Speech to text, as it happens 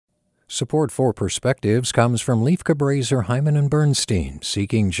Support for Perspectives comes from Leif Cabraser, Hyman and Bernstein,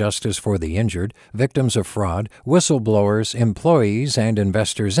 seeking justice for the injured, victims of fraud, whistleblowers, employees, and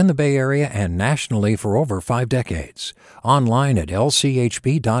investors in the Bay Area and nationally for over 5 decades. Online at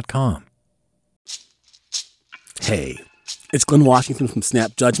lchb.com. Hey, it's Glenn Washington from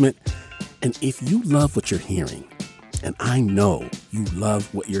Snap Judgment, and if you love what you're hearing, and I know you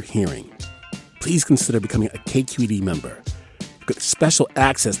love what you're hearing, please consider becoming a KQED member. Get special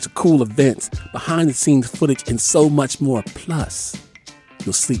access to cool events, behind-the-scenes footage, and so much more. Plus,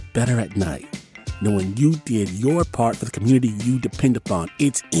 you'll sleep better at night knowing you did your part for the community you depend upon.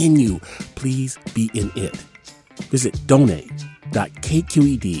 It's in you. Please be in it. Visit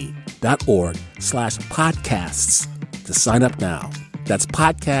donate.kqed.org/podcasts to sign up now. That's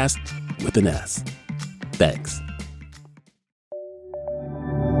podcast with an S. Thanks.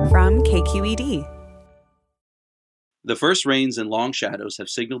 From KQED. The first rains and long shadows have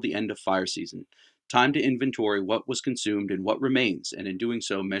signaled the end of fire season. Time to inventory what was consumed and what remains, and in doing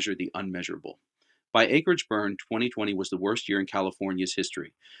so, measure the unmeasurable. By acreage burn, 2020 was the worst year in California's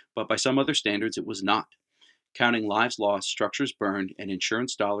history, but by some other standards, it was not. Counting lives lost, structures burned, and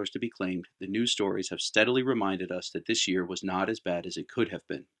insurance dollars to be claimed, the news stories have steadily reminded us that this year was not as bad as it could have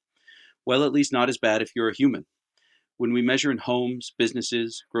been. Well, at least not as bad if you're a human. When we measure in homes,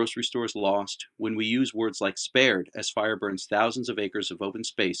 businesses, grocery stores lost, when we use words like spared as fire burns thousands of acres of open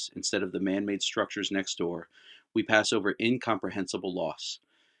space instead of the man-made structures next door, we pass over incomprehensible loss.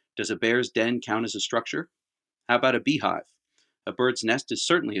 Does a bear's den count as a structure? How about a beehive? A bird's nest is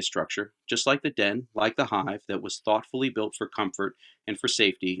certainly a structure, just like the den, like the hive, that was thoughtfully built for comfort and for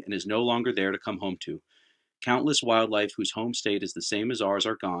safety and is no longer there to come home to. Countless wildlife whose home state is the same as ours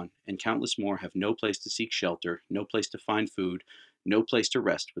are gone, and countless more have no place to seek shelter, no place to find food, no place to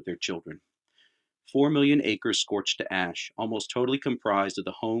rest with their children. 4 million acres scorched to ash, almost totally comprised of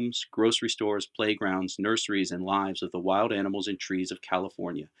the homes, grocery stores, playgrounds, nurseries, and lives of the wild animals and trees of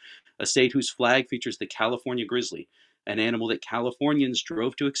California, a state whose flag features the California grizzly, an animal that Californians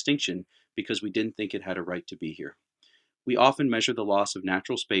drove to extinction because we didn't think it had a right to be here. We often measure the loss of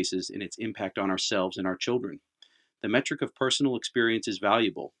natural spaces and its impact on ourselves and our children. The metric of personal experience is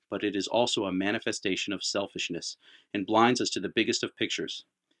valuable, but it is also a manifestation of selfishness and blinds us to the biggest of pictures.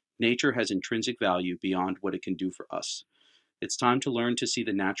 Nature has intrinsic value beyond what it can do for us. It's time to learn to see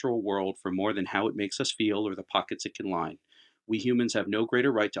the natural world for more than how it makes us feel or the pockets it can line. We humans have no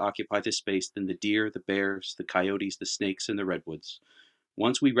greater right to occupy this space than the deer, the bears, the coyotes, the snakes, and the redwoods.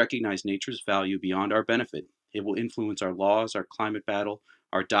 Once we recognize nature's value beyond our benefit, it will influence our laws, our climate battle,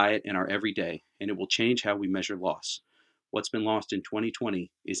 our diet, and our everyday, and it will change how we measure loss. What's been lost in 2020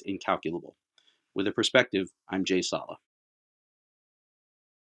 is incalculable. With a perspective, I'm Jay Sala.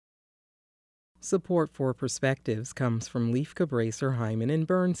 Support for Perspectives comes from Leif Cabraser, Hyman and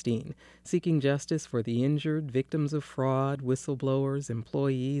Bernstein, seeking justice for the injured, victims of fraud, whistleblowers,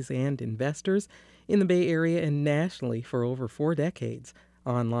 employees, and investors in the Bay Area and nationally for over 4 decades.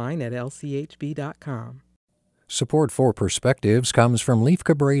 Online at lchb.com. Support for Perspectives comes from Leif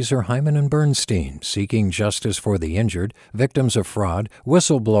Cabraser, Hyman and Bernstein, seeking justice for the injured, victims of fraud,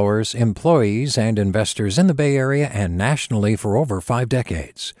 whistleblowers, employees, and investors in the Bay Area and nationally for over 5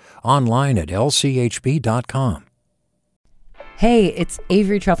 decades. Online at lchb.com. Hey, it's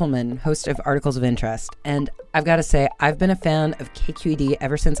Avery Trufelman, host of Articles of Interest, and I've got to say, I've been a fan of KQED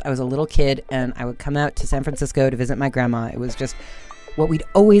ever since I was a little kid, and I would come out to San Francisco to visit my grandma. It was just what we'd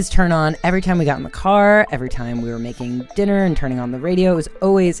always turn on every time we got in the car, every time we were making dinner and turning on the radio. It was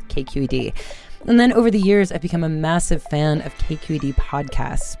always KQED. And then over the years, I've become a massive fan of KQED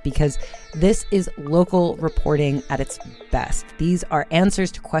podcasts because this is local reporting at its best. These are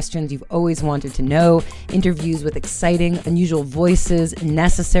answers to questions you've always wanted to know, interviews with exciting, unusual voices,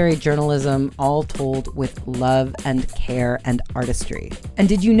 necessary journalism, all told with love and care and artistry. And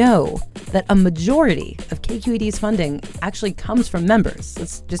did you know that a majority of KQED's funding actually comes from members?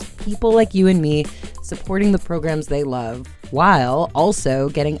 It's just people like you and me supporting the programs they love, while also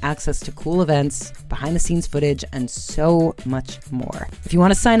getting access to cool events, behind-the-scenes footage, and so much more. If you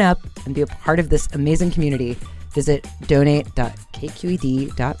want to sign up and be a part of this amazing community, visit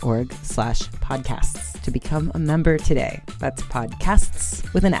donate.kqed.org/podcasts to become a member today. That's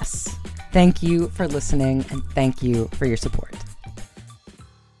podcasts with an S. Thank you for listening, and thank you for your support.